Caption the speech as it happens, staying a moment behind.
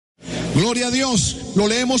Gloria a Dios. Lo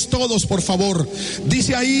leemos todos, por favor.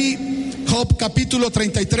 Dice ahí Job capítulo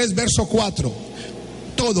 33, verso 4.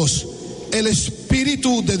 Todos. El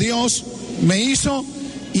Espíritu de Dios me hizo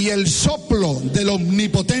y el soplo del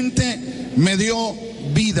Omnipotente me dio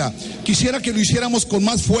vida. Quisiera que lo hiciéramos con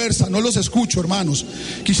más fuerza. No los escucho, hermanos.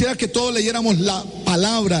 Quisiera que todos leyéramos la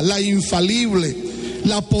palabra, la infalible,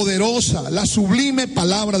 la poderosa, la sublime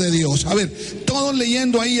palabra de Dios. A ver, todos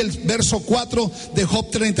leyendo ahí el verso 4 de Job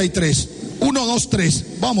 33. 1, 2, 3.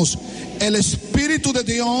 Vamos. El Espíritu de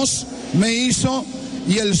Dios me hizo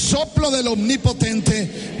y el soplo del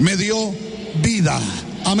Omnipotente me dio vida.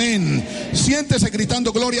 Amén. Siéntese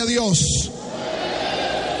gritando gloria a Dios.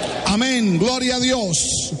 Amén, gloria a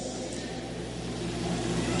Dios.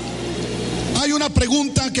 Hay una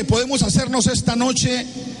pregunta que podemos hacernos esta noche,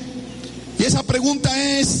 y esa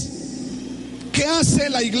pregunta es: ¿qué hace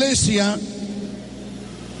la iglesia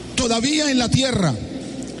todavía en la tierra?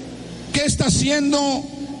 ¿Qué está haciendo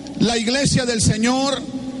la iglesia del Señor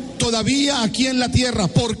todavía aquí en la tierra?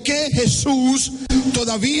 ¿Por qué Jesús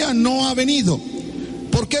todavía no ha venido?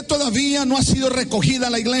 ¿Por qué todavía no ha sido recogida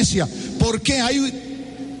la iglesia? ¿Por qué?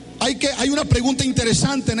 Hay una pregunta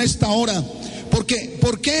interesante en esta hora. ¿Por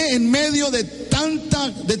qué en medio de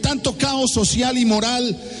tanto caos social y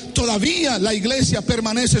moral todavía la iglesia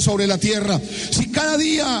permanece sobre la tierra? Si cada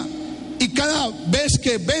día y cada vez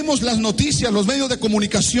que vemos las noticias, los medios de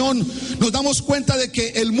comunicación, nos damos cuenta de que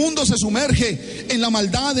el mundo se sumerge en la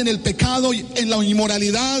maldad, en el pecado, en la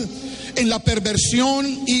inmoralidad, en la perversión.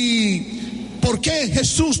 ¿Y por qué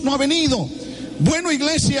Jesús no ha venido? Bueno,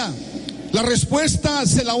 iglesia, la respuesta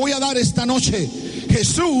se la voy a dar esta noche.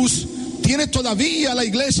 Jesús tiene todavía la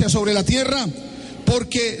iglesia sobre la tierra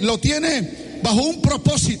porque lo tiene bajo un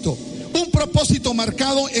propósito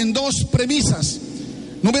marcado en dos premisas.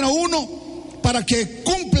 Número uno, para que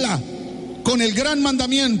cumpla con el gran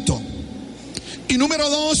mandamiento. Y número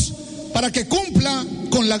dos, para que cumpla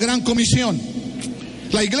con la gran comisión.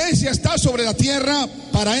 La iglesia está sobre la tierra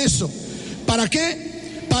para eso. ¿Para qué?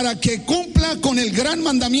 Para que cumpla con el gran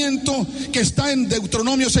mandamiento que está en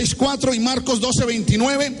Deuteronomio 6:4 y Marcos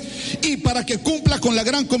 12:29, y para que cumpla con la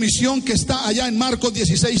gran comisión que está allá en Marcos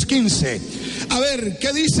 16:15. A ver,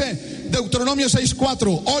 ¿qué dice Deuteronomio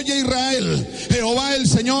 6:4? Oye, Israel, Jehová el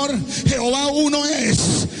Señor, Jehová uno es,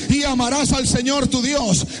 y amarás al Señor tu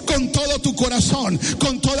Dios con todo tu corazón,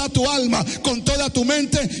 con toda tu alma, con toda tu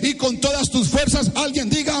mente y con todas tus fuerzas. Alguien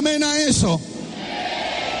diga amén a eso.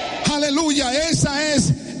 Aleluya, esa es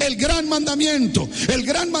el gran mandamiento. El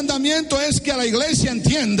gran mandamiento es que a la iglesia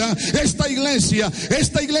entienda, esta iglesia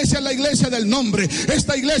es la iglesia del nombre.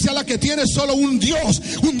 Esta iglesia es la que tiene solo un Dios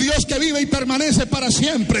que vive y permanece para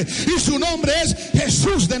siempre. Y su nombre es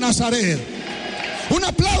Jesús de Nazaret. Un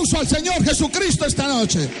aplauso al Señor Jesucristo esta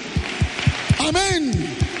noche.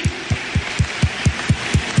 Amén.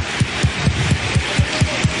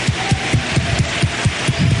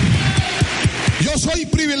 Yo soy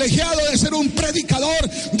privilegiado de ser un predicador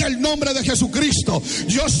del nombre de Jesucristo.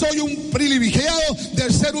 Yo soy un privilegiado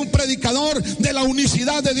de ser un predicador de la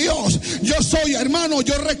unicidad de Dios. Yo soy, hermano,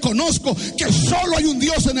 yo reconozco que solo hay un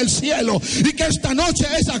Dios en el cielo y que esta noche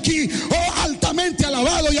es aquí, altamente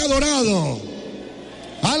alabado y adorado.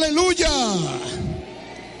 Aleluya.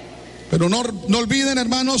 Pero no olviden,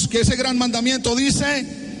 hermanos, que ese gran mandamiento dice: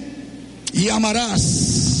 y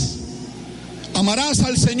amarás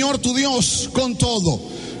al Señor tu Dios con todo,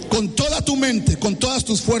 con toda tu mente, con todas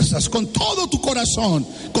tus fuerzas, con todo tu corazón,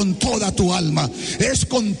 con toda tu alma. Es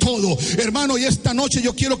con todo, hermano. Y esta noche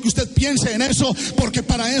yo quiero que usted piense en eso, porque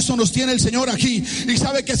para eso nos tiene el Señor aquí. ¿Y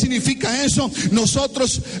sabe qué significa eso?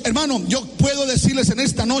 Nosotros, hermano, yo puedo decirles en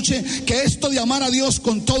esta noche que esto de amar a Dios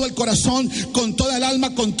con todo el corazón, con toda el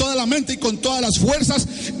alma, con toda la mente y con todas las fuerzas,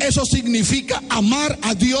 eso significa amar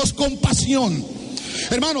a Dios con pasión.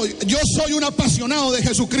 Hermano, yo soy un apasionado de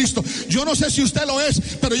Jesucristo. Yo no sé si usted lo es,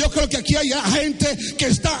 pero yo creo que aquí hay gente que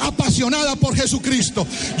está apasionada por Jesucristo.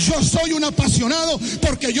 Yo soy un apasionado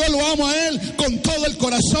porque yo lo amo a Él con todo el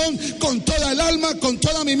corazón, con toda el alma, con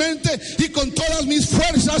toda mi mente y con todas mis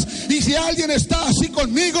fuerzas. Y si alguien está así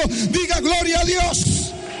conmigo, diga gloria a Dios.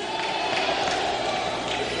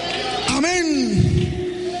 Amén.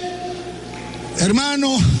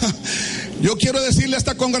 Hermano, yo quiero decirle a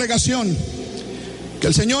esta congregación que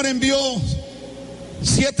el Señor envió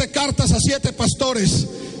 7 cartas a 7 pastores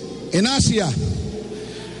en Asia.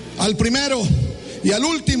 Al primero y al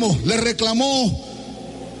último le reclamó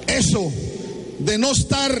eso de no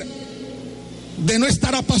estar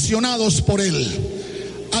apasionados por Él.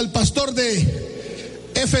 Al pastor de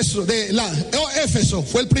Éfeso, Éfeso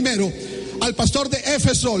fue el primero. Al pastor de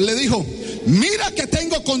Éfeso le dijo: mira que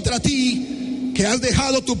tengo contra ti que has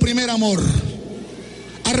dejado tu primer amor.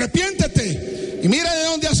 Arrepiéntete y mira de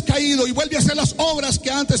dónde has caído y vuelve a hacer las obras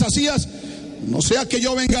que antes hacías. No sea que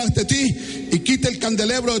yo venga ante ti y quite el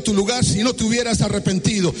candelabro de tu lugar si no te hubieras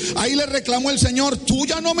arrepentido. Ahí le reclamó el Señor: tú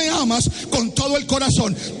ya no me amas con todo el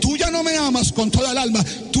corazón, tú ya no me amas con toda el alma,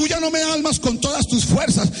 tú ya no me amas con todas tus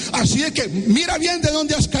fuerzas. Así es que mira bien de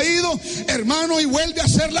dónde has caído, hermano, y vuelve a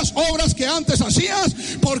hacer las obras que antes hacías,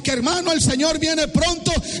 porque, hermano, el Señor viene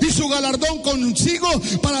pronto y su galardón consigo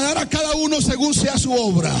para dar a cada uno según sea su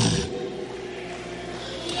obra.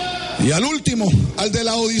 Y al último, al de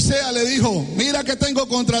la Odisea, le dijo: mira que tengo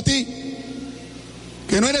contra ti,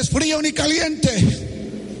 que no eres frío ni caliente.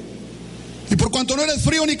 Y por cuanto no eres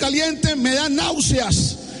frío ni caliente, me dan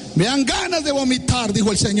náuseas, me dan ganas de vomitar,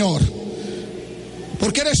 dijo el Señor.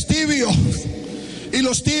 Porque eres tibio. Y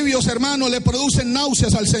los tibios, hermano, le producen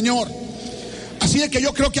náuseas al Señor. Así es que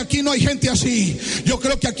yo creo que aquí no hay gente así. Yo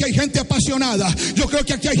creo que aquí hay gente apasionada. Yo creo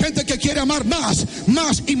que aquí hay gente que quiere amar más,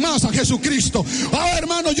 más y más a Jesucristo. Oh,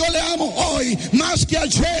 hermano, yo le amo hoy más que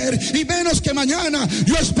ayer y menos que mañana.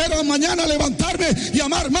 Yo espero mañana levantarme y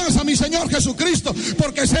amar más a mi Señor Jesucristo,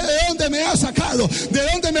 porque sé de dónde me ha sacado, de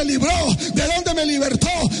dónde me libró, de dónde me libertó,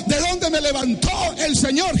 de dónde me levantó el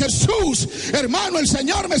Señor Jesús. Hermano, el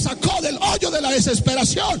Señor me sacó del hoyo de la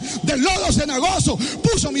desesperación, del lodo cenagoso,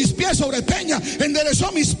 puso mis pies sobre peña,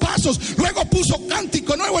 enderezó mis pasos, luego puso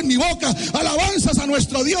cántico nuevo en mi boca, alabanzas a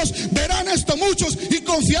nuestro Dios. Verán esto muchos y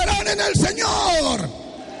confiarán en el Señor.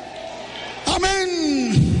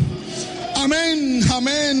 Amén, amén,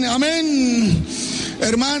 amén, amén.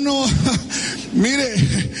 Hermano, mire,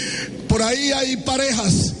 por ahí hay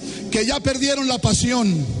parejas que ya perdieron la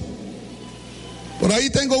pasión. Por ahí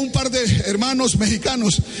tengo un par de hermanos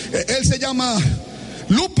mexicanos. Él se llama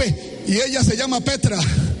Lupe y ella se llama Petra.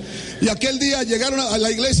 Y aquel día llegaron a la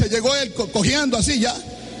iglesia, llegó él cojeando así ya.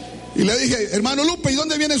 Y le dije: hermano Lupe, ¿y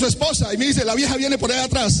dónde viene su esposa? Y me dice: la vieja viene por ahí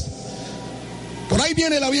atrás. Por ahí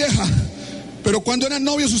viene la vieja. Pero cuando eran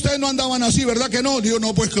novios ustedes no andaban así, ¿verdad que no? Digo: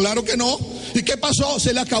 no, pues claro que no. ¿Y qué pasó?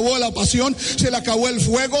 Se le acabó la pasión, se le acabó el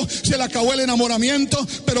fuego, se le acabó el enamoramiento.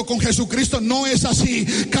 Pero con Jesucristo no es así.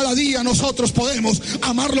 Cada día nosotros podemos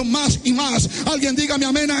amarlo más y más. Alguien dígame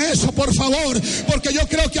amén a eso, por favor. Porque yo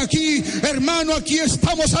creo que aquí, hermano, aquí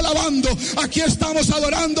estamos alabando, aquí estamos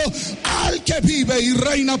adorando al que vive y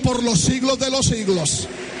reina por los siglos de los siglos.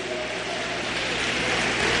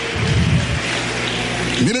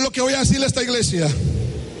 Miren lo que voy a decirle a esta iglesia.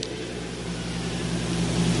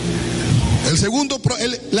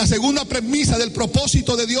 La segunda premisa del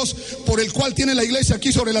propósito de Dios por el cual tiene la iglesia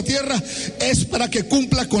aquí sobre la tierra es para que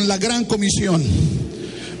cumpla con la gran comisión.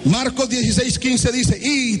 Marcos 16:15 dice: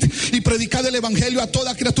 id y predicad el evangelio a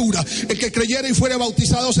toda criatura. El que creyere y fuere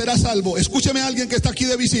bautizado será salvo. Escúcheme a alguien que está aquí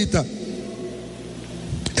de visita.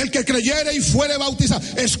 El que creyere y fuere bautizado.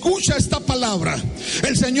 Escucha esta palabra.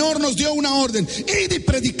 El Señor nos dio una orden: id y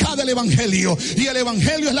predicad el evangelio. Y el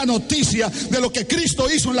evangelio es la noticia de lo que Cristo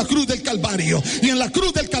hizo en la cruz del Calvario. Y en la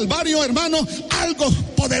cruz del Calvario, hermano, algo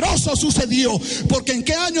poderoso sucedió. Porque ¿en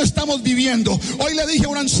qué año estamos viviendo? Hoy le dije a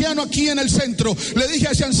un anciano aquí en el centro, le dije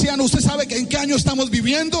a ese anciano: ¿usted sabe en qué año estamos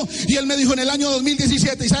viviendo? Y él me dijo: en el año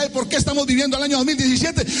 2017. ¿Y sabe por qué estamos viviendo el año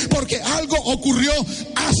 2017? Porque algo ocurrió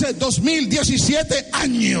hace 2017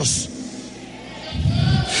 años.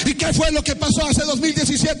 ¿Y qué fue lo que pasó hace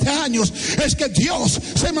 2017 años? Es que Dios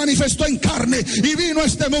se manifestó en carne y vino a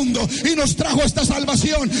este mundo y nos trajo esta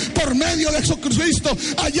salvación por medio de Jesucristo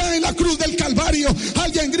allá en la cruz del Calvario.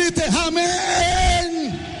 Alguien grite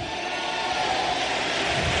amén.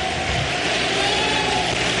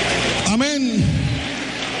 Amén.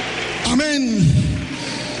 Amén.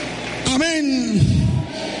 Amén.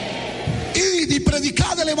 Id y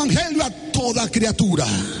predicad el evangelio a toda criatura.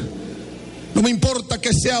 No me importa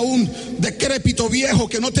que sea un decrépito viejo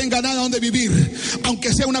que no tenga nada donde vivir,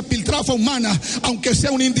 aunque sea una piltrafa humana, aunque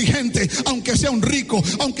sea un indigente, aunque sea un rico,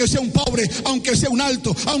 aunque sea un pobre, aunque sea un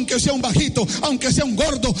alto, aunque sea un bajito, aunque sea un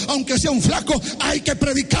gordo, aunque sea un flaco, hay que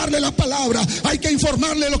predicarle la palabra, hay que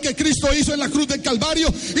informarle lo que Cristo hizo en la cruz del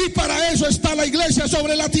Calvario, y para eso está la iglesia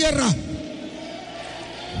sobre la tierra.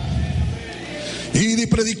 Id y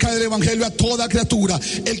predicad el evangelio a toda criatura.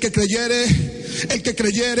 El que creyere,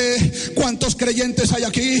 ¿cuántos creyentes hay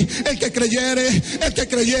aquí? El que creyere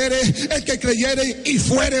y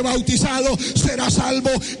fuere bautizado será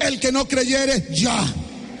salvo. El que no creyere, ya.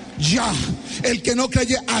 El que no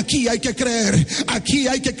creye, aquí hay que creer. Aquí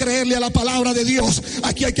hay que creerle a la palabra de Dios.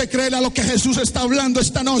 Aquí hay que creerle a lo que Jesús está hablando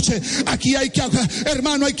esta noche. Aquí hay que,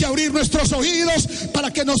 hermano, hay que abrir nuestros oídos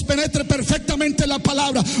para que nos penetre perfectamente la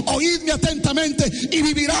palabra. Oídme atentamente y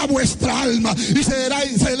vivirá vuestra alma. Y se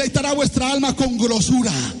deleitará vuestra alma con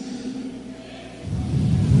grosura.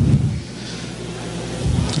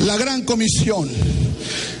 La gran comisión.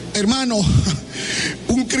 Hermano,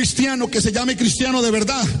 un cristiano que se llame cristiano de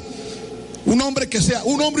verdad, un hombre que sea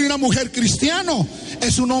un hombre y una mujer cristiano,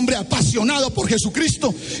 es un hombre apasionado por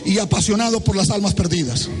Jesucristo y apasionado por las almas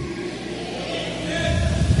perdidas.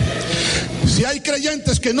 Si hay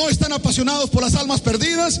creyentes que no están apasionados por las almas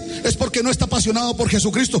perdidas, es porque no está apasionado por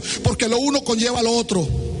Jesucristo, porque lo uno conlleva lo otro.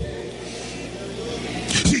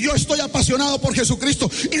 Si yo estoy apasionado por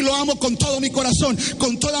Jesucristo y lo amo con todo mi corazón,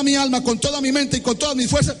 con toda mi alma, con toda mi mente y con todas mis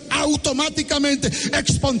fuerzas, automáticamente,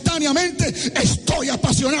 espontáneamente, estoy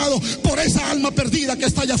apasionado por esa alma perdida que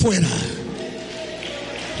está allá afuera.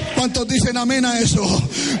 ¿Cuántos dicen amén a eso?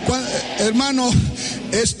 Hermano,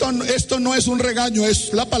 esto no es un regaño,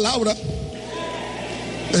 es la palabra.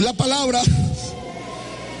 Es la palabra.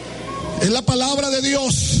 Es la palabra de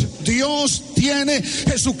Dios. Dios tiene,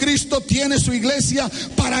 Jesucristo tiene su iglesia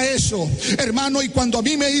para eso, hermano. Y cuando a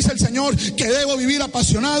mí me dice el Señor que debo vivir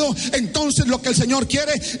apasionado, entonces lo que el Señor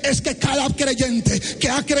quiere es que cada creyente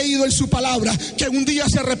que ha creído en su palabra, que un día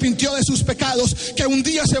se arrepintió de sus pecados, que un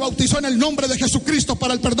día se bautizó en el nombre de Jesucristo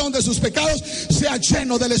para el perdón de sus pecados, sea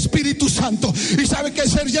lleno del Espíritu Santo. ¿Y sabe qué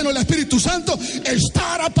es ser lleno del Espíritu Santo?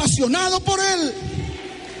 Estar apasionado por Él.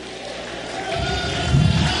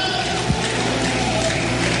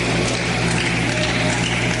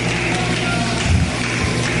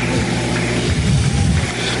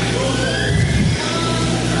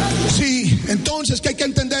 Entonces, ¿qué hay que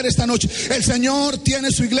entender esta noche? El Señor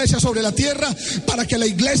tiene su iglesia sobre la tierra para que la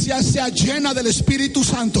iglesia sea llena del Espíritu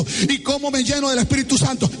Santo. ¿Y cómo me lleno del Espíritu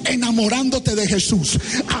Santo? Enamorándote de Jesús,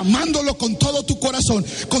 amándolo con todo tu corazón,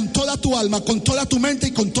 con toda tu alma, con toda tu mente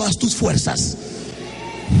y con todas tus fuerzas.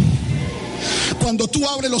 Cuando tú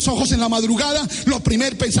abres los ojos en la madrugada, lo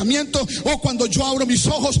primer pensamiento, o cuando yo abro mis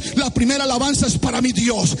ojos, la primera alabanza es para mi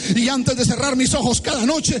Dios. Y antes de cerrar mis ojos cada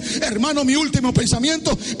noche, hermano, mi último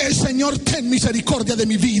pensamiento es: Señor, ten misericordia de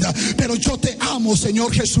mi vida, pero yo te amo,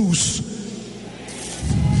 Señor Jesús.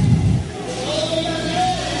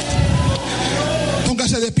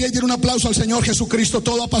 Póngase de pie y den un aplauso al Señor Jesucristo,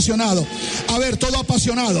 todo apasionado. A ver, todo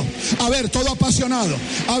apasionado. A ver, todo apasionado.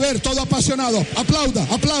 A ver, todo apasionado. Aplauda,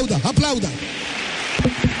 aplauda, aplauda.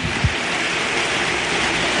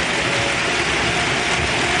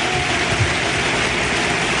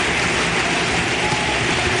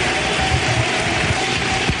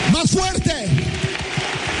 Más fuerte.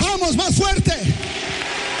 Vamos, más fuerte.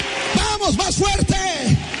 Vamos, más fuerte.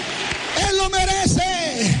 Él lo merece.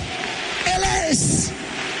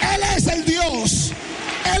 Él es el Dios,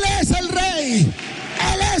 Él es el Rey,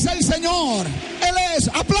 Él es el Señor, Él es.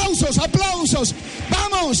 Aplausos, aplausos.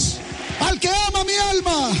 Vamos, al que ama mi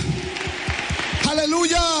alma.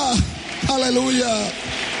 Aleluya, aleluya,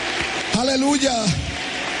 aleluya.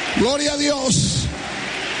 Gloria a Dios.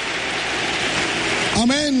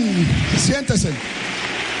 Amén. Siéntese.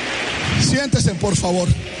 Siéntese, por favor.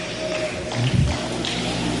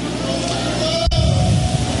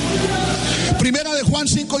 Primera de Juan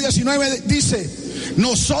 5:19 dice: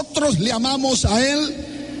 nosotros le amamos a Él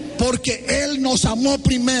porque Él nos amó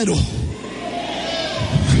primero.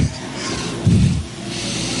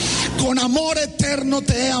 Con amor eterno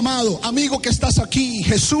te he amado. Amigo que estás aquí,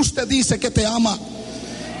 Jesús te dice que te ama.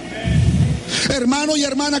 Hermano y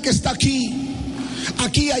hermana que está aquí,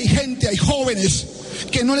 aquí hay gente, hay jóvenes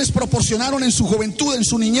que no les proporcionaron en su juventud, en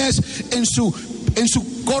su niñez, en su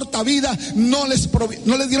corta vida, no les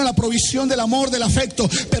dieron la provisión del amor, del afecto.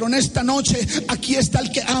 Pero en esta noche, aquí está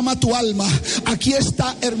el que ama tu alma. Aquí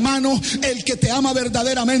está, hermano, el que te ama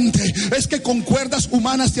verdaderamente. Es que con cuerdas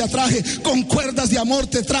humanas te atraje, con cuerdas de amor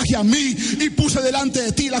te traje a mí, y puse delante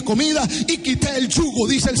de ti la comida y quité el yugo,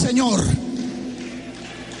 dice el Señor.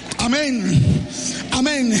 Amén,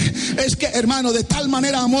 amén. Es que, hermano, de tal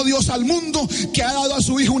manera amó Dios al mundo que ha dado a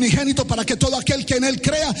su Hijo unigénito para que todo aquel que en Él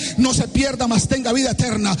crea no se pierda, mas tenga vida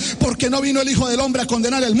eterna. Porque no vino el Hijo del Hombre a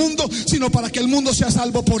condenar el mundo, sino para que el mundo sea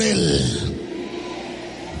salvo por Él.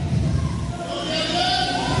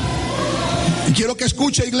 Y quiero que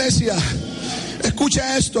escuche, iglesia.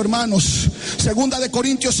 Escucha esto, hermanos. Segunda de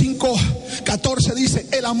Corintios 5:14 dice: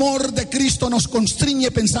 el amor de Cristo nos constriñe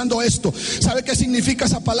pensando esto. ¿Sabe qué significa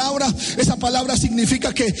esa palabra? Esa palabra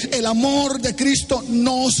significa que el amor de Cristo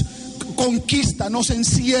nos conquista, nos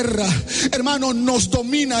encierra, hermano, nos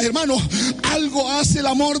domina. Hermano, algo hace el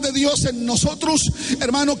amor de Dios en nosotros,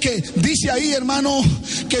 hermano, que dice ahí, hermano,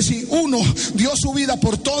 que si uno dio su vida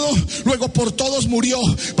por todos, luego por todos murió,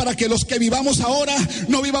 para que los que vivamos ahora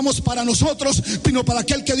no vivamos para nosotros, sino para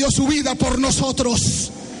aquel que dio su vida por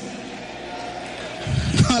nosotros.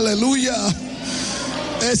 Aleluya.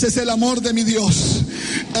 Ese es el amor de mi Dios.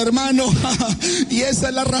 Hermano, y esa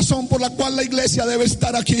es la razón por la cual la iglesia debe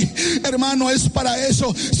estar aquí. Hermano, es para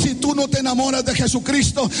eso. Si tú no te enamoras de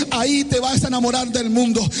Jesucristo, ahí te vas a enamorar del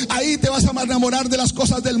mundo, ahí te vas a enamorar de las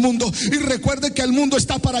cosas del mundo. Y recuerde que el mundo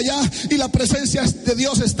está para allá y la presencia de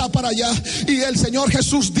Dios está para allá. Y el Señor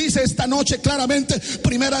Jesús dice esta noche claramente,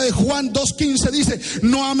 primera de Juan 2:15 dice: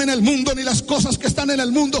 no amen el mundo ni las cosas que están en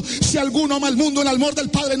el mundo. Si alguno ama el mundo, el amor del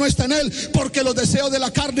Padre no está en él, porque los deseos de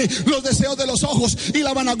la carne, los deseos de los ojos y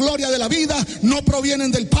la vanagloria de la vida no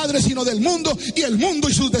provienen del Padre, sino del mundo, y el mundo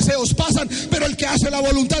y sus deseos pasan, pero el que hace la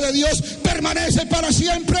voluntad de Dios permanece para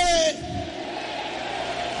siempre.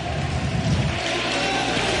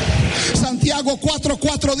 Santiago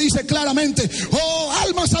 4:4 dice claramente: oh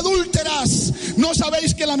almas adúlteras, ¿no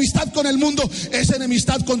sabéis que la amistad con el mundo es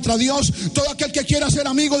enemistad contra Dios? Todo aquel que quiera ser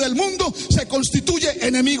amigo del mundo se constituye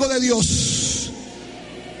enemigo de Dios.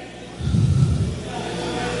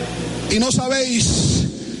 ¿Y no sabéis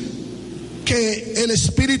que el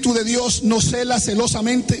Espíritu de Dios nos cela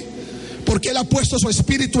celosamente? Porque Él ha puesto su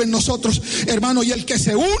Espíritu en nosotros, hermano. Y el que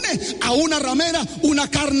se une a una ramera,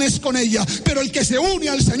 una carne es con ella. Pero el que se une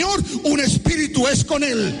al Señor, un espíritu es con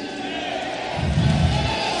Él.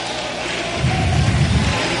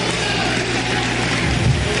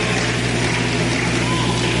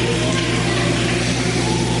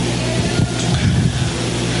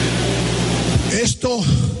 Esto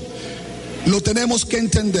lo tenemos que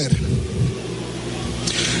entender.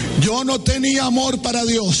 Yo no tenía amor para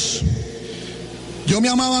Dios. Yo me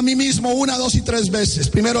amaba a mí mismo 1, 2 y 3 veces.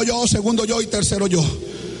 Primero yo, segundo yo y tercero yo.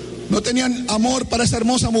 No tenían amor para esa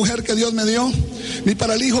hermosa mujer que Dios me dio, ni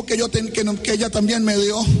para el hijo que ella también me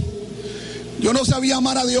dio. Yo no sabía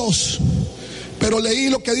amar a Dios. Pero leí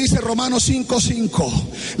lo que dice Romanos 5:5.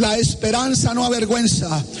 La esperanza no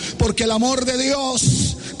avergüenza, porque el amor de Dios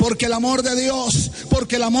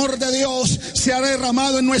se ha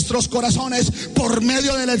derramado en nuestros corazones por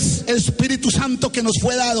medio del Espíritu Santo que nos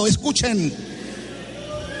fue dado. Escuchen.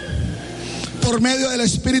 Por medio del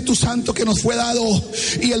Espíritu Santo que nos fue dado.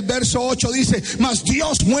 Y el verso 8 dice: mas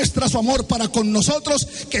Dios muestra su amor para con nosotros,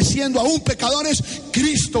 que siendo aún pecadores,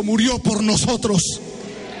 Cristo murió por nosotros.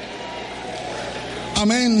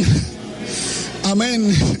 Amén.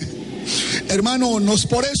 Amén. Hermanos,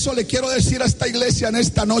 por eso le quiero decir a esta iglesia en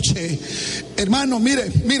esta noche, hermano,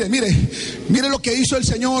 mire lo que hizo el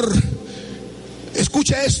Señor.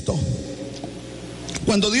 Escuche esto.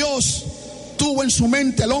 Cuando Dios tuvo en su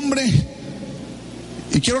mente al hombre,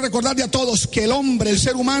 y quiero recordarle a todos que el hombre, el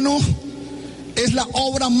ser humano, es la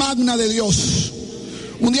obra magna de Dios.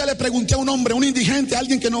 Un día le pregunté a un hombre, un indigente,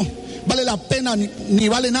 alguien que no vale la pena ni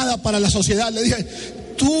vale nada para la sociedad, le dije: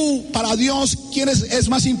 tú, para Dios, ¿quién es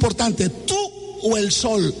más importante, tú o el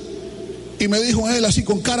sol? Y me dijo él, así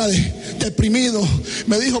con cara de deprimido,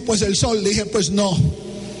 me dijo: pues el sol. Le dije: pues no,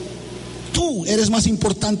 tú eres más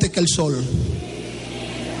importante que el sol,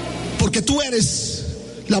 porque tú eres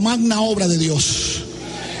la magna obra de Dios.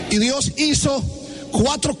 Y Dios hizo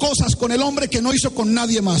 4 cosas con el hombre que no hizo con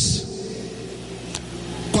nadie más.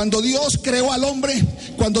 Cuando Dios creó al hombre,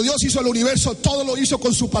 cuando Dios hizo el universo, todo lo hizo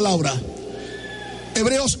con su palabra.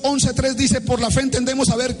 Hebreos 11:3 dice: por la fe entendemos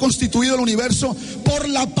haber constituido el universo por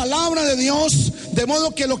la palabra de Dios, de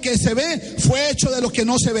modo que lo que se ve fue hecho de lo que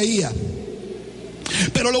no se veía.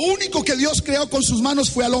 Pero lo único que Dios creó con sus manos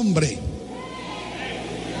fue al hombre.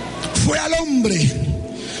 Fue al hombre.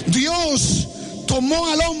 Dios tomó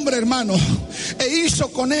al hombre, hermano, e hizo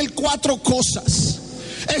con él 4 cosas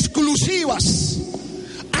exclusivas,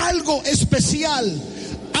 algo especial,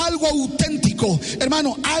 algo auténtico,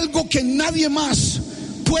 hermano, algo que nadie más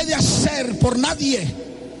puede hacer por nadie.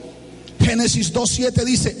 Génesis 2:7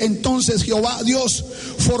 dice: entonces Jehová Dios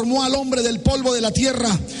formó al hombre del polvo de la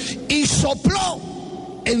tierra y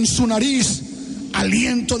sopló en su nariz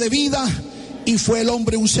aliento de vida, y fue el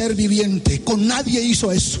hombre un ser viviente. Con nadie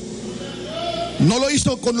hizo eso. No lo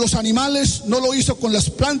hizo con los animales, no lo hizo con las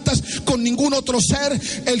plantas, con ningún otro ser.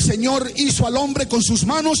 El Señor hizo al hombre con sus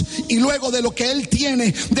manos, y luego de lo que Él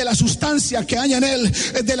tiene, de la sustancia que hay en Él,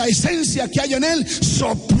 de la esencia que hay en Él,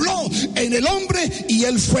 sopló en el hombre y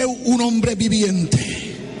Él fue un hombre viviente.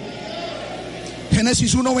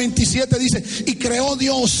 Génesis 1:27 dice: y creó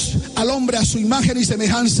Dios al hombre a su imagen y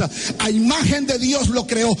semejanza, a imagen de Dios lo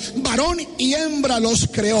creó, varón y hembra los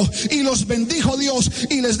creó, y los bendijo Dios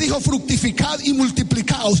y les dijo: fructificad y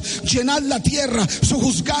multiplicaos, llenad la tierra,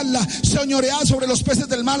 sojuzgadla, señoread sobre los peces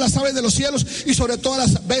del mar, las aves de los cielos y sobre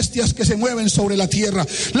todas las bestias que se mueven sobre la tierra.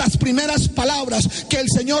 Las primeras palabras que el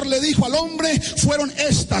Señor le dijo al hombre fueron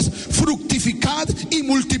estas: fructificad y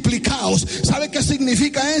multiplicaos. ¿Sabe qué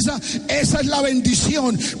significa esa? Esa es la bendición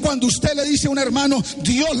bendición. Cuando usted le dice a un hermano,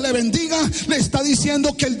 Dios le bendiga, le está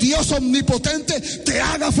diciendo que el Dios omnipotente te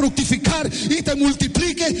haga fructificar y te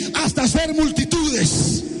multiplique hasta hacer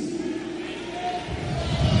multitudes.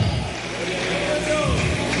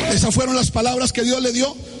 Esas fueron las palabras que Dios le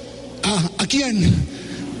dio ¿a quién?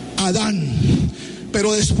 A Adán.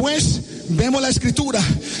 Pero después vemos la escritura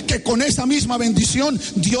que con esa misma bendición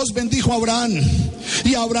Dios bendijo a Abraham.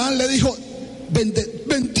 Y a Abraham le dijo,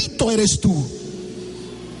 bendito eres tú,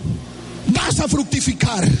 vas a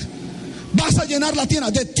fructificar, vas a llenar la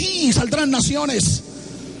tierra, de ti saldrán naciones.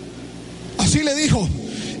 Así le dijo.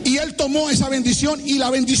 Y él tomó esa bendición, y la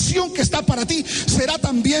bendición que está para ti será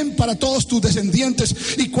también para todos tus descendientes.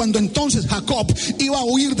 Y cuando entonces Jacob iba a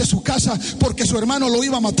huir de su casa porque su hermano lo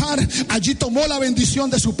iba a matar, allí tomó la bendición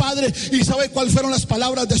de su padre. ¿Y sabe cuáles fueron las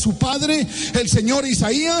palabras de su padre? El señor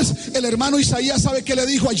Isaías, el hermano Isaías, ¿sabe qué le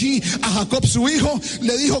dijo allí a Jacob su hijo?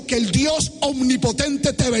 Le dijo que el Dios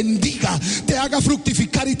omnipotente te bendiga, te haga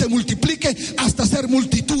fructificar y te multiplique hasta hacer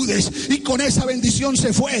multitudes. Y con esa bendición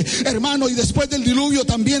se fue, hermano. Y después del diluvio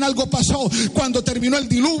también algo pasó. Cuando terminó el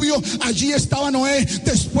diluvio, allí estaba Noé.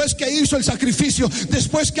 Después que hizo el sacrificio,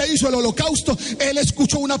 después que hizo el holocausto, él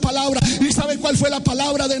escuchó una palabra. ¿Y sabe cuál fue la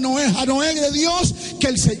palabra de Noé? A Noé, de Dios, que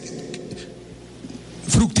él se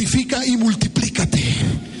fructifica y multiplícate.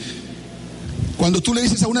 Cuando tú le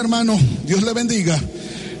dices a un hermano, Dios le bendiga,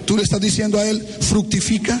 tú le estás diciendo a él,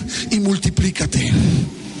 fructifica y multiplícate.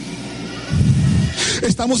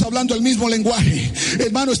 Estamos hablando el mismo lenguaje,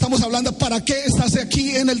 hermano. Estamos hablando, ¿para qué estás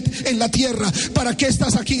aquí en la tierra? ¿Para qué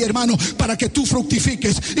estás aquí, hermano? Para que tú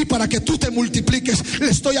fructifiques y para que tú te multipliques. Le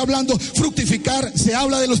estoy hablando, fructificar, se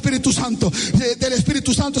habla del Espíritu Santo. Del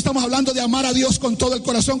Espíritu Santo estamos hablando de amar a Dios con todo el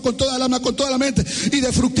corazón, con toda el alma, con toda la mente. Y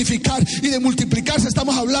de fructificar y de multiplicarse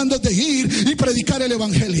estamos hablando de ir y predicar el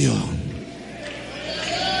Evangelio.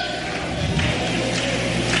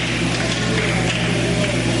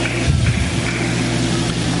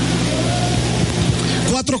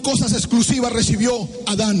 Cuatro cosas exclusivas recibió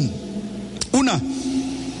Adán. Una,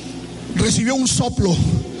 recibió un soplo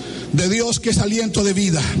de Dios, que es aliento de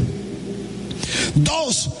vida.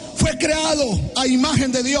 Dos, fue creado a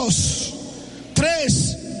imagen de Dios.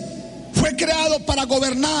 Tres, fue creado para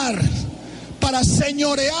gobernar, para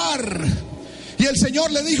señorear. Y el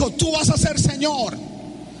Señor le dijo, tú vas a ser Señor,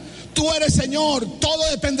 tú eres Señor, todo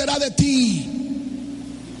dependerá de ti.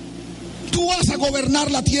 Tú vas a gobernar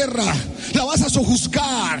la tierra, la vas a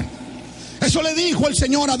sojuzgar. Eso le dijo el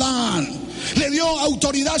Señor a Adán. Le dio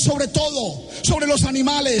autoridad sobre todo, sobre los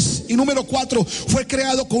animales. Y número 4, fue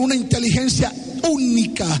creado con una inteligencia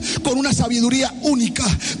única, con una sabiduría única,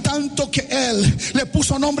 tanto que Él le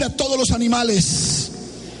puso nombre a todos los animales.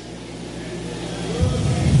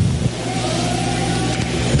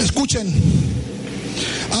 Escuchen,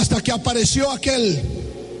 hasta que apareció aquel.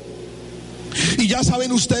 Y ya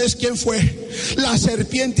saben ustedes quién fue. La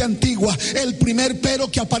serpiente antigua. El primer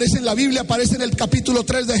pero que aparece en la Biblia aparece en el capítulo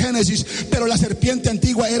 3 de Génesis. Pero la serpiente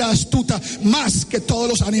antigua era astuta más que todos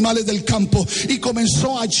los animales del campo. Y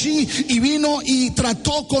comenzó allí y vino y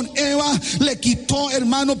trató con Eva. Le quitó,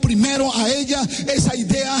 hermano, primero a ella esa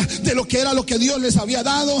idea de lo que era lo que Dios les había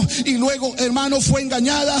dado. Y luego, hermano, fue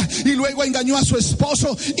engañada. Y luego engañó a su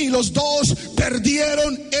esposo. Y los dos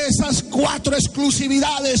perdieron esas 4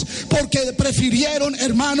 exclusividades, porque prefirieron,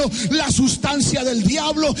 hermano, la sustancia del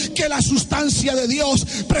diablo que la sustancia de Dios.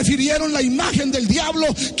 Prefirieron la imagen del diablo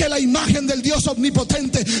que la imagen del Dios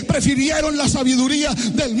omnipotente. Prefirieron la sabiduría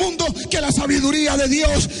del mundo que la sabiduría de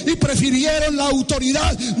Dios. Y prefirieron la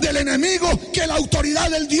autoridad del enemigo que la autoridad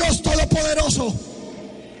del Dios todopoderoso.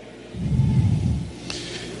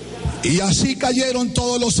 Y así cayeron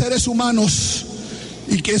todos los seres humanos.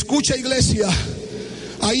 Y que escucha, iglesia,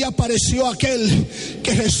 ahí apareció aquel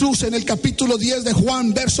que Jesús en el capítulo 10 de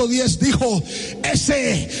Juan, verso 10, dijo: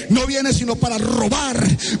 ese no viene sino para robar,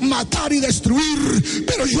 matar y destruir,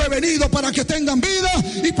 pero yo he venido para que tengan vida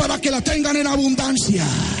y para que la tengan en abundancia.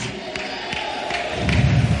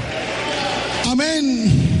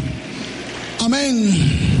 Amén.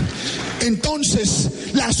 Amén. Entonces,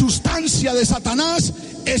 la sustancia de Satanás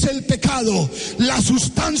es el pecado. La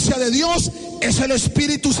sustancia de Dios es el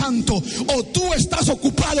Espíritu Santo. O tú estás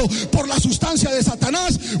ocupado por la sustancia de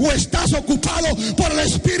Satanás, o estás ocupado por el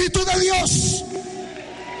Espíritu de Dios.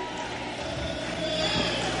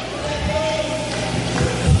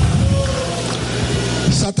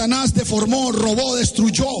 Satanás deformó, robó,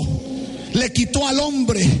 destruyó, le quitó al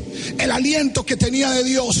hombre el aliento que tenía de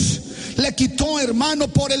Dios. Le quitó, hermano,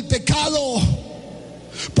 por el pecado.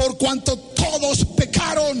 Por cuanto todos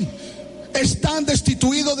pecaron, están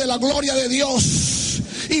destituidos de la gloria de Dios.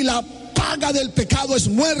 Y la paga del pecado es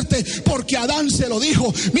muerte, porque Adán se lo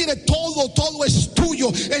dijo: mire, todo es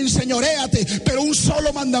tuyo, enseñoréate, pero un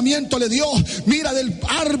solo mandamiento le dio: mira, del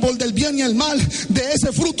árbol del bien y el mal, de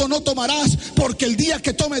ese fruto no tomarás, porque el día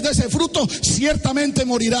que tomes de ese fruto ciertamente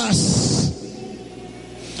morirás.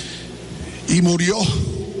 Y murió.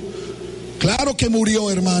 Claro que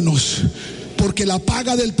murió, hermanos, porque la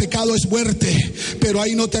paga del pecado es muerte. Pero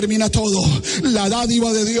ahí no termina todo. La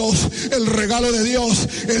dádiva de Dios, el regalo de Dios,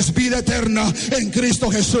 es vida eterna en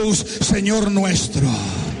Cristo Jesús, Señor nuestro.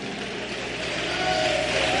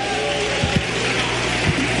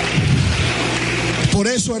 Por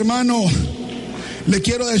eso, hermano, le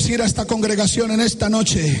quiero decir a esta congregación en esta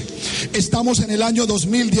noche: estamos en el año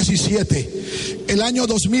 2017. El año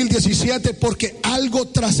 2017 porque algo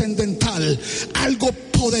trascendental, algo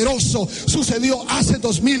poderoso sucedió hace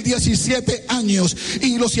 2017 años.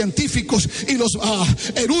 Y los científicos y los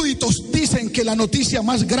eruditos dicen que la noticia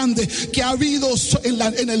más grande que ha habido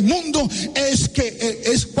en el mundo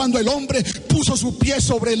es cuando el hombre puso su pie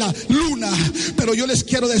sobre la luna. Pero yo les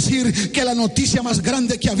quiero decir que la noticia más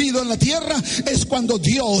grande que ha habido en la tierra es cuando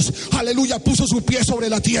Dios, aleluya, puso su pie sobre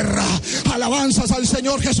la tierra. Alabanzas al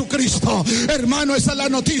Señor Jesucristo. Hermano, esa es la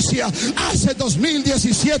noticia. Hace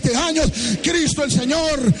 2017 años Cristo el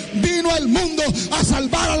Señor vino al mundo a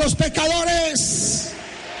salvar a los pecadores.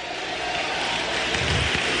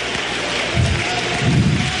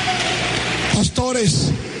 Pastores,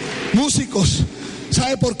 músicos,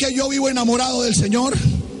 ¿sabe por qué yo vivo enamorado del Señor?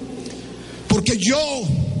 Porque yo,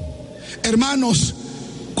 hermanos,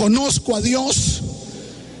 conozco a Dios,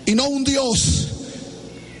 y no un Dios,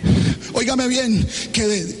 óigame bien, que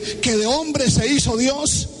de hombre se hizo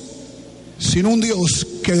Dios, sino un Dios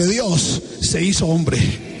que de Dios se hizo hombre.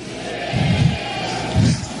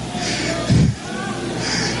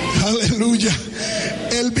 Aleluya.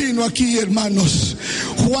 Él vino aquí, hermanos.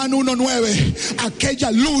 Juan 1:9,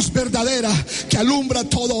 aquella luz verdadera que alumbra a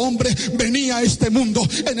todo hombre venía a este mundo.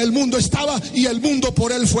 En el mundo estaba y el mundo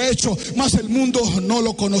por él fue hecho, mas el mundo no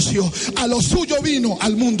lo conoció. A lo suyo vino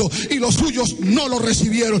al mundo y los suyos no lo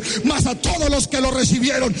recibieron, mas a todos los que lo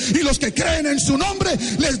recibieron y los que creen en su nombre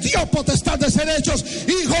les dio potestad de ser hechos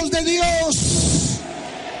hijos de Dios.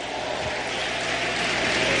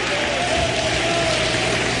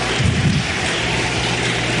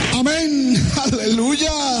 Amén,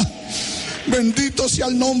 aleluya. Bendito sea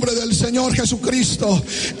el nombre del Señor Jesucristo.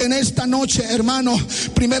 En esta noche, hermano,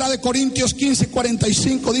 1 Corintios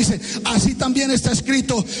 15:45 dice: así también está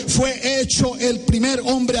escrito: fue hecho el primer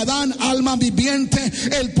hombre Adán, alma viviente;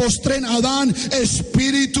 el postrer Adán,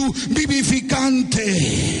 espíritu vivificante.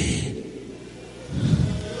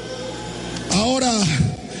 Ahora,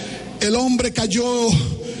 el hombre cayó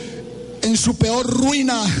en su peor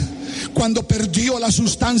ruina cuando perdió la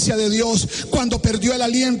sustancia de Dios, cuando perdió el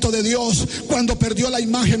aliento de Dios, cuando perdió la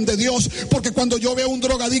imagen de Dios. Porque cuando yo veo un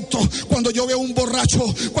drogadicto, cuando yo veo un borracho,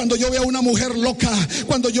 cuando yo veo una mujer loca,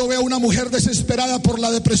 cuando yo veo una mujer desesperada por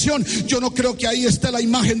la depresión, yo no creo que ahí esté la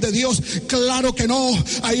imagen de Dios. Claro que no,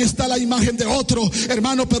 ahí está la imagen de otro,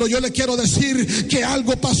 hermano. Pero yo le quiero decir que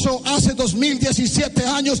algo pasó hace 2017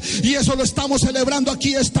 años y eso lo estamos celebrando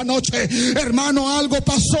aquí esta noche, hermano. Algo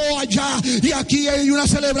pasó allá y aquí hay una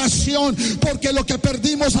celebración, porque lo que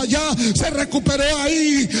perdimos allá se recuperó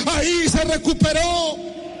ahí se recuperó.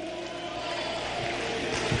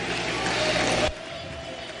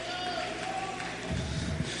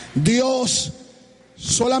 Dios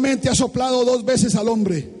solamente ha soplado 2 veces al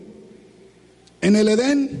hombre: en el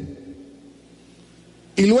Edén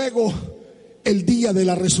y luego el día de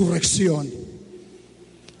la resurrección,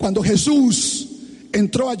 cuando Jesús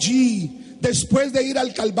entró allí después de ir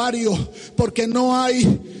al Calvario. Porque no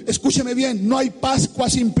hay, escúcheme bien, no hay Pascua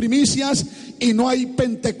sin primicias y no hay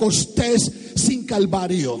Pentecostés sin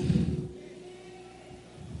Calvario.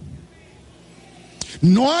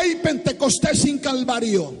 No hay Pentecostés sin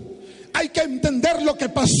Calvario. Hay que entender lo que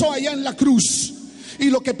pasó allá en la cruz. Y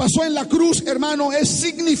lo que pasó en la cruz, hermano, es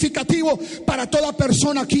significativo para toda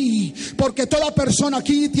persona aquí. Porque toda persona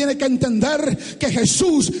aquí tiene que entender que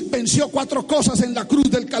Jesús venció 4 cosas en la cruz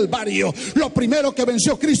del Calvario. Lo primero que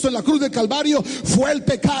venció Cristo en la cruz del Calvario fue el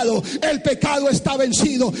pecado. El pecado está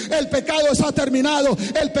vencido. El pecado está terminado.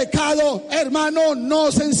 El pecado, hermano,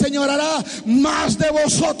 no se enseñoreará más de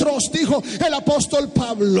vosotros, dijo el apóstol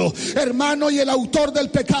Pablo. Hermano, y el autor del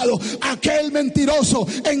pecado, aquel mentiroso,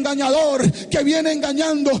 engañador, que viene engañando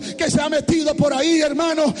engañando, que se ha metido por ahí,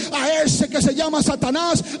 hermano, a ese que se llama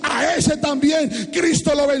Satanás, a ese también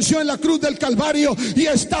Cristo lo venció en la cruz del Calvario y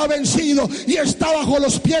está vencido y está bajo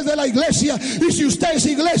los pies de la iglesia. Y si usted es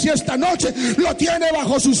iglesia esta noche, lo tiene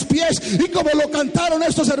bajo sus pies, y como lo cantaron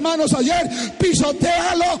estos hermanos ayer,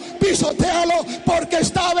 pisotéalo, pisotéalo, porque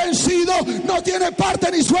está vencido. No tiene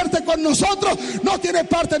parte ni suerte con nosotros, no tiene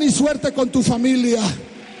parte ni suerte con tu familia.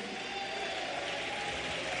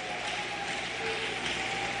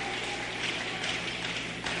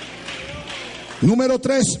 Número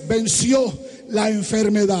 3, venció la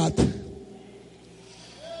enfermedad.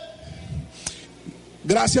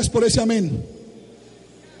 Gracias por ese amén.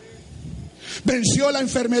 Venció la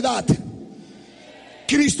enfermedad.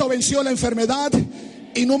 Cristo venció la enfermedad.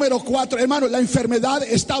 Y número 4, hermano, la enfermedad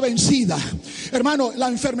está vencida. Hermano, la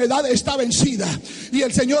enfermedad está vencida. Y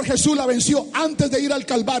el Señor Jesús la venció antes de ir al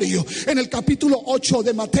Calvario. En el capítulo 8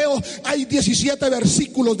 de Mateo hay 17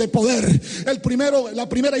 versículos de poder. La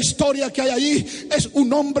primera historia que hay allí es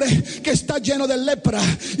un hombre que está lleno de lepra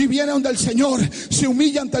y viene donde el Señor, se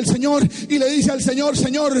humilla ante el Señor y le dice al Señor: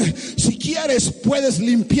 Señor, si quieres puedes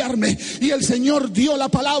limpiarme. Y el Señor dio la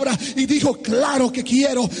palabra y dijo: claro que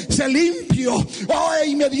quiero. Se limpió.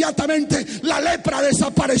 Inmediatamente la lepra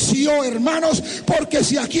desapareció, hermanos, porque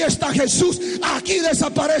si aquí está Jesús, aquí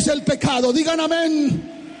desaparece el pecado. Digan amén.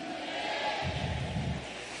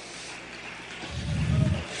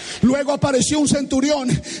 Luego apareció un centurión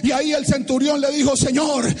y ahí el centurión le dijo: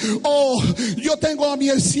 Señor, yo tengo a mi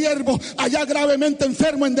siervo allá gravemente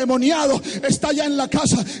enfermo, endemoniado, está allá en la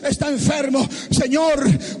casa, está enfermo, Señor.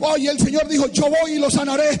 Y el Señor dijo: yo voy y lo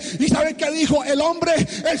sanaré. ¿Y sabe qué dijo el hombre,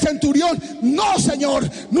 el centurión? No, Señor,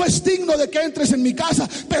 no es digno de que entres en mi casa,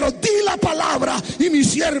 pero di la palabra y mi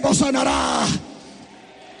siervo sanará.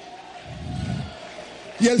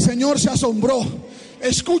 Y el Señor se asombró.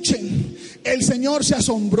 Escuchen, el Señor se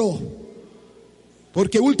asombró,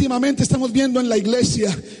 porque últimamente estamos viendo en la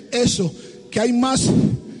iglesia eso, que hay más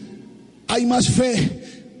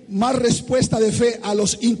fe, más respuesta de fe a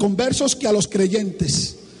los inconversos que a los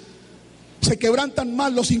creyentes. Se quebrantan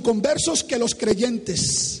más los inconversos que los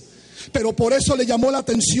creyentes. Pero por eso le llamó la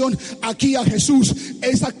atención aquí a Jesús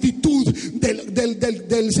esa actitud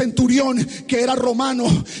del centurión, que era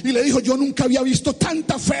romano, y le dijo: yo nunca había visto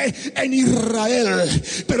tanta fe en Israel,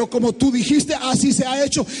 pero como tú dijiste, así se ha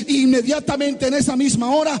hecho. Y inmediatamente en esa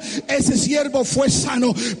misma hora ese siervo fue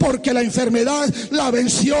sano, porque la enfermedad la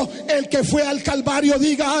venció el que fue al Calvario.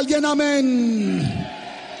 Diga alguien amén.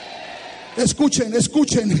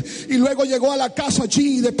 Escuchen. Y luego llegó a la casa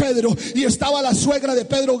allí de Pedro, y estaba la suegra de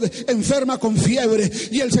Pedro enferma con fiebre,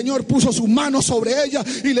 y el Señor puso su mano sobre ella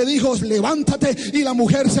y le dijo: levántate. Y la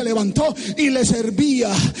mujer se levantó y le servía.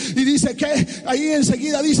 Y dice que ahí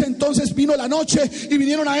enseguida dice: entonces vino la noche y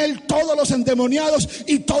vinieron a él todos los endemoniados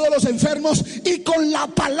y todos los enfermos, y con la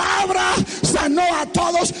palabra sanó a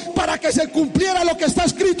todos, para que se cumpliera lo que está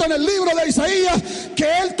escrito en el libro de Isaías, que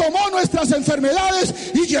él tomó nuestras enfermedades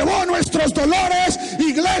y llevó nuestros dolores.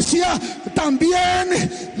 Iglesia,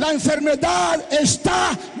 también la enfermedad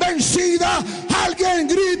está vencida. Alguien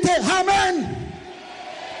grite amén.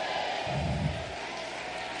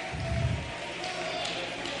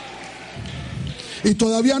 Y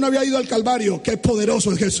todavía no había ido al Calvario. Qué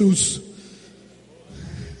poderoso es Jesús.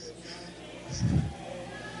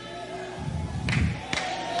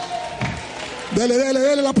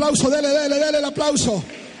 Dele el aplauso, dele el aplauso.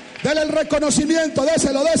 Dele el reconocimiento,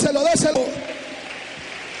 déselo.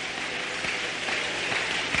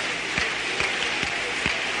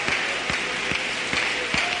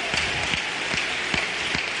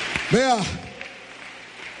 Vea,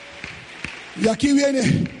 y aquí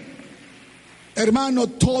viene. Hermano,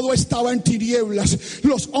 todo estaba en tinieblas.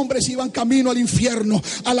 Los hombres iban camino al infierno,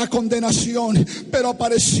 a la condenación. Pero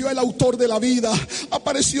apareció el autor de la vida,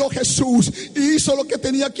 apareció Jesús, y hizo lo que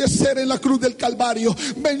tenía que hacer en la cruz del Calvario.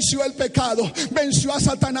 Venció el pecado, venció a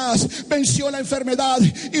Satanás, venció la enfermedad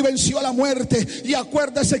y venció la muerte. Y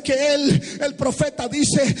acuérdese que el profeta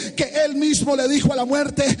dice que él mismo le dijo a la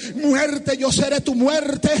muerte: muerte, yo seré tu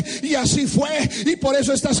muerte. Y así fue. Y por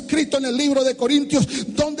eso está escrito en el libro de Corintios: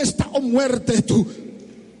 ¿dónde está, oh muerte,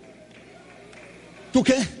 ¿Tú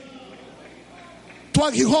qué? Tu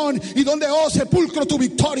aguijón, y donde, oh sepulcro, tu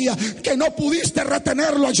victoria, que no pudiste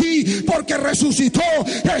retenerlo allí, porque resucitó.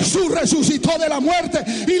 Jesús resucitó de la muerte,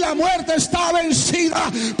 y la muerte está vencida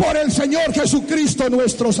por el Señor Jesucristo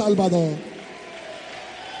nuestro Salvador.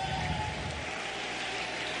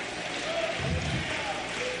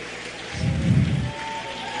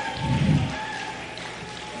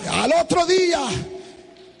 Al otro día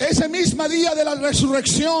Ese mismo día de la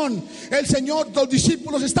resurrección, el Señor, los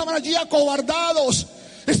discípulos estaban allí acobardados,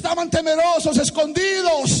 estaban temerosos,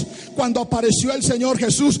 escondidos, cuando apareció el Señor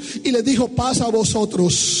Jesús y les dijo: paz a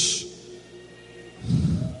vosotros.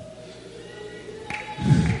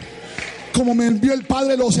 Como me envió el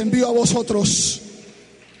Padre, los envío a vosotros.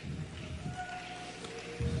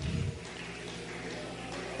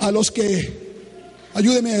 A los que,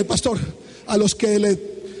 ayúdeme pastor, a los que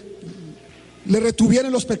le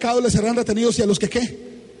retuvieren los pecados les serán retenidos, y a los que ¿qué?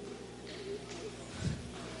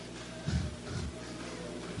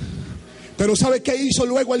 Pero ¿sabe qué hizo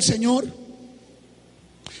luego el Señor?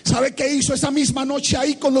 ¿Sabe qué hizo esa misma noche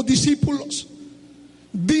ahí con los discípulos?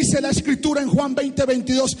 Dice la Escritura en Juan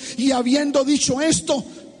 20:22: y habiendo dicho esto,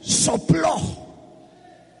 sopló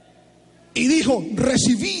y dijo: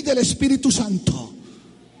 recibid del Espíritu Santo.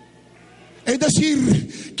 Es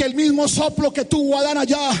decir, que el mismo soplo que tuvo Adán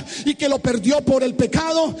allá y que lo perdió por el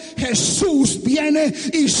pecado, Jesús viene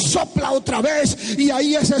y sopla otra vez. Y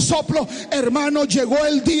ahí ese soplo, hermano, llegó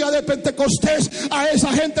el día de Pentecostés a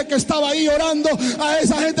esa gente que estaba ahí orando, a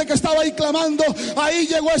esa gente que estaba ahí clamando. Ahí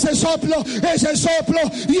llegó ese soplo,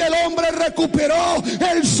 y el hombre recuperó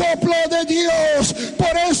el soplo de Dios.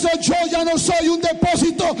 Por eso yo ya no soy un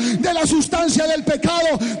depósito de la sustancia del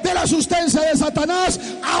pecado, de la sustancia de Satanás.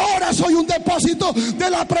 Ahora soy un depósito de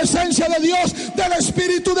la presencia de Dios, del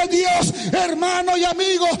Espíritu de Dios. Hermano y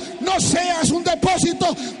amigo, no seas un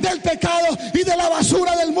depósito del pecado y de la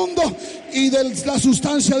basura del mundo y de la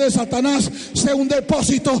sustancia de Satanás. Sea un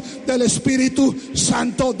depósito del Espíritu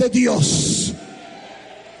Santo de Dios.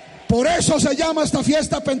 Por eso se llama esta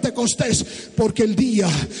fiesta Pentecostés, porque el día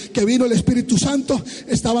que vino el Espíritu Santo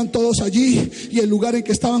estaban todos allí y el lugar en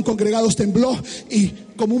que estaban congregados tembló, y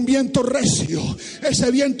como un viento recio,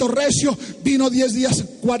 ese viento recio vino 10 días,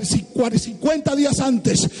 50 días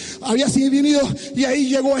antes había sido venido, y ahí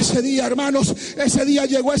llegó ese día, hermanos. Ese día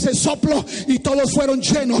llegó ese soplo y todos fueron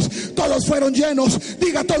llenos,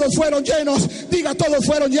 diga todos fueron llenos, diga todos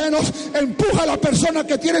fueron llenos. Empuja a la persona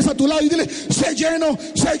que tienes a tu lado y dile: sé lleno,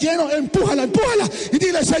 empújala y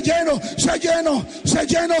dile: sé lleno,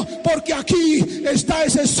 porque aquí está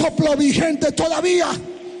ese soplo vigente todavía.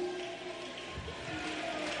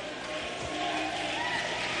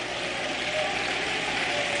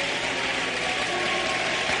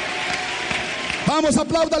 Vamos,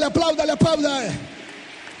 apláudale.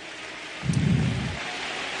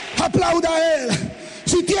 Aplauda a Él.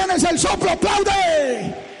 Si tienes el soplo,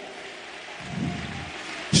 aplaude.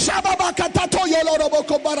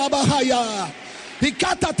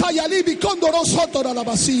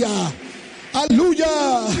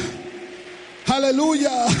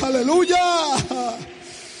 Aleluya.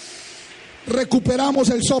 Recuperamos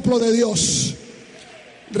el soplo de Dios.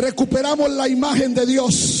 Recuperamos la imagen de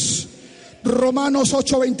Dios. Romanos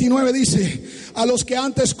 8:29 dice: a los que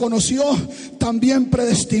antes conoció también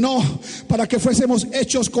predestinó para que fuésemos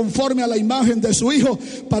hechos conforme a la imagen de su Hijo,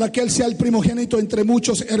 para que Él sea el primogénito entre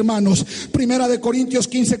muchos hermanos. Primera de Corintios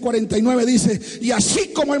 15:49 dice: y así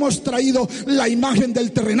como hemos traído la imagen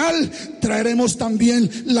del terrenal, traeremos también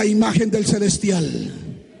la imagen del celestial.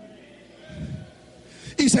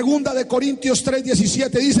 Y segunda de Corintios 3:17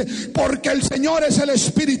 dice: porque el Señor es el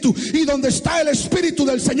Espíritu, y donde está el Espíritu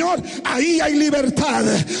del Señor, ahí hay libertad.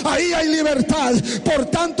 Por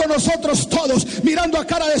tanto, nosotros todos, mirando a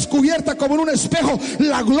cara descubierta como en un espejo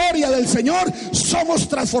la gloria del Señor, somos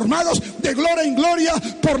transformados de gloria en gloria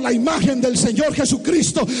por la imagen del Señor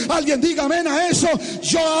Jesucristo. Alguien diga amén a eso.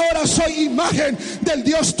 Yo ahora soy imagen del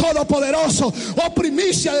Dios Todopoderoso, oh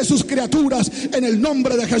primicia de sus criaturas, en el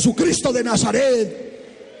nombre de Jesucristo de Nazaret.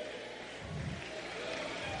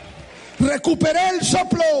 Recuperé el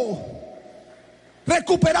soplo.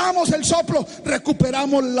 Recuperamos el soplo.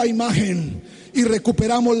 Recuperamos la imagen. Y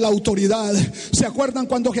recuperamos la autoridad. ¿Se acuerdan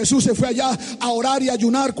cuando Jesús se fue allá a orar y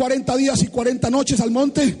ayunar 40 días y 40 noches al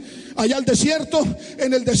monte? Allá al desierto.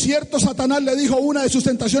 En el desierto Satanás le dijo, una de sus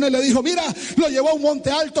tentaciones le dijo: mira, lo llevó a un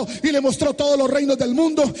monte alto y le mostró todos los reinos del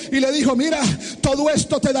mundo y le dijo: mira, todo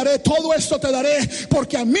esto te daré,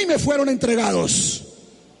 porque a mí me fueron entregados.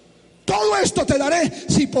 Todo esto te daré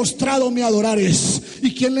si postrado me adorares.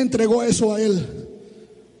 ¿Y quién le entregó eso a él?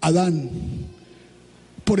 Adán.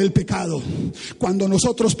 Por el pecado. Cuando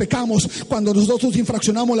nosotros pecamos, cuando nosotros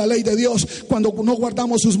infraccionamos la ley de Dios, cuando no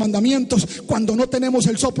guardamos sus mandamientos, cuando no tenemos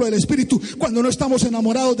el soplo del Espíritu, cuando no estamos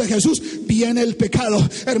enamorados de Jesús, viene el pecado,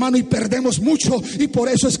 hermano, y perdemos mucho. Y por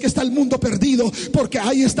eso es que está el mundo perdido, porque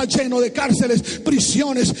ahí está lleno de cárceles,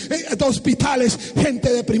 prisiones, hospitales,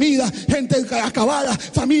 gente deprimida, gente acabada,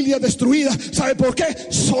 familias destruidas. ¿Sabe por qué?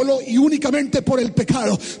 Solo y únicamente por el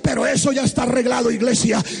pecado. Pero eso ya está arreglado,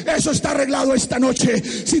 iglesia. Eso está arreglado esta noche.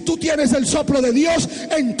 Si tú tienes el soplo de Dios,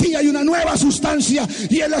 en ti hay una nueva sustancia,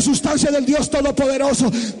 y es la sustancia del Dios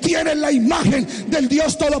Todopoderoso. Tienes la imagen del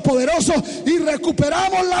Dios Todopoderoso y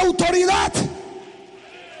recuperamos la autoridad.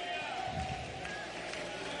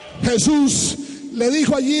 Jesús le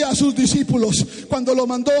dijo allí a sus discípulos cuando lo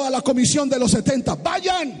mandó a la comisión de los 70: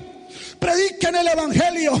 vayan, prediquen el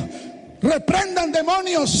evangelio, reprendan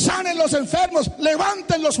demonios, sanen los enfermos,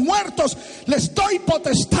 levanten los muertos. Les doy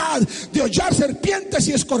potestad de hollar serpientes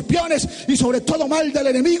y escorpiones y sobre todo mal del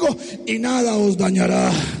enemigo, y nada os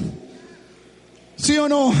dañará. ¿Sí o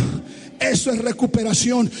no? Eso es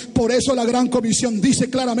recuperación. Por eso la gran comisión dice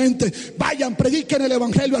claramente: vayan, prediquen el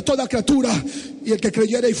evangelio a toda criatura, y el que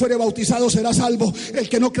creyere y fuere bautizado será salvo, el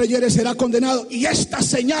que no creyere será condenado. Y estas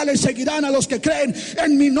señales seguirán a los que creen: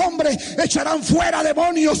 en mi nombre echarán fuera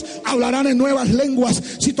demonios, hablarán en nuevas lenguas,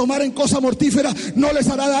 si tomaren cosa mortífera no les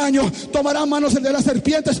hará daño, tomarán manos de las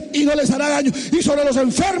serpientes y no les hará daño, y sobre los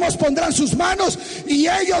enfermos pondrán sus manos y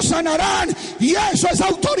ellos sanarán. Y eso es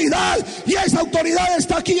autoridad, y esa autoridad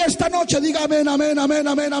está aquí esta noche. Diga amén, amén, amén,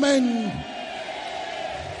 amén, amén.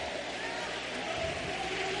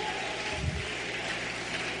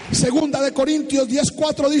 Segunda de Corintios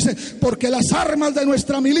 10:4 dice: porque las armas de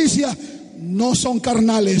nuestra milicia no son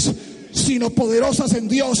carnales, sino poderosas en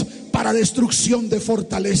Dios para destrucción de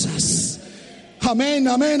fortalezas. Amén,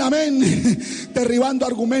 amén, amén. Derribando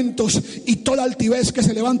argumentos y toda altivez que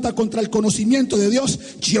se levanta contra el conocimiento de Dios,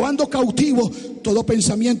 llevando cautivo todo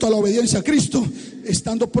pensamiento a la obediencia a Cristo,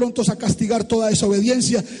 estando prontos a castigar toda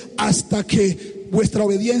desobediencia hasta que vuestra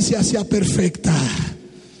obediencia sea perfecta.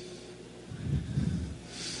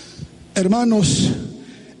 Hermanos,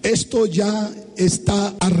 esto ya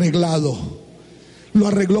está arreglado. Lo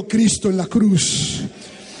arregló Cristo en la cruz.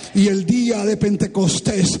 Y el día de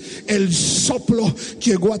Pentecostés el soplo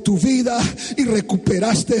llegó a tu vida y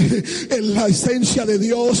recuperaste la esencia de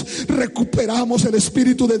Dios, recuperamos el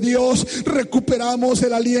Espíritu de Dios, recuperamos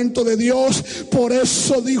el aliento de Dios. Por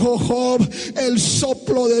eso dijo Job: el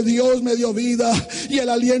soplo de Dios me dio vida y el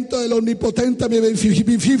aliento del Omnipotente me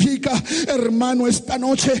vivifica. Hermano, esta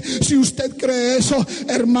noche, si usted cree eso,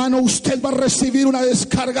 hermano, usted va a recibir una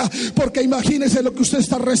descarga, porque imagínese lo que usted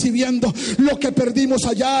está recibiendo. Lo que perdimos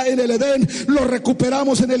allá en el Edén, lo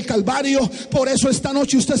recuperamos en el Calvario. Por eso esta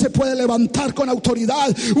noche usted se puede levantar con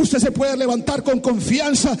autoridad, usted se puede levantar con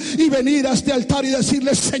confianza y venir a este altar y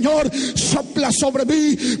decirle: Señor, sopla sobre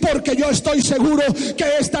mí, porque yo estoy seguro que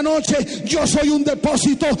esta noche yo soy un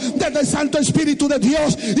depósito del Santo Espíritu de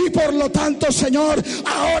Dios, y por lo tanto, Señor,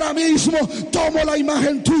 ahora mismo tomo la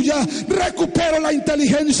imagen tuya, recupero la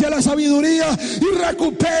inteligencia, la sabiduría, y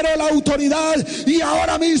recupero la autoridad, y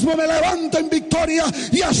ahora mismo me levanto en victoria.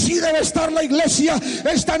 Y así debe estar la iglesia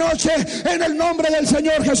esta noche, en el nombre del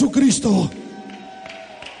Señor Jesucristo.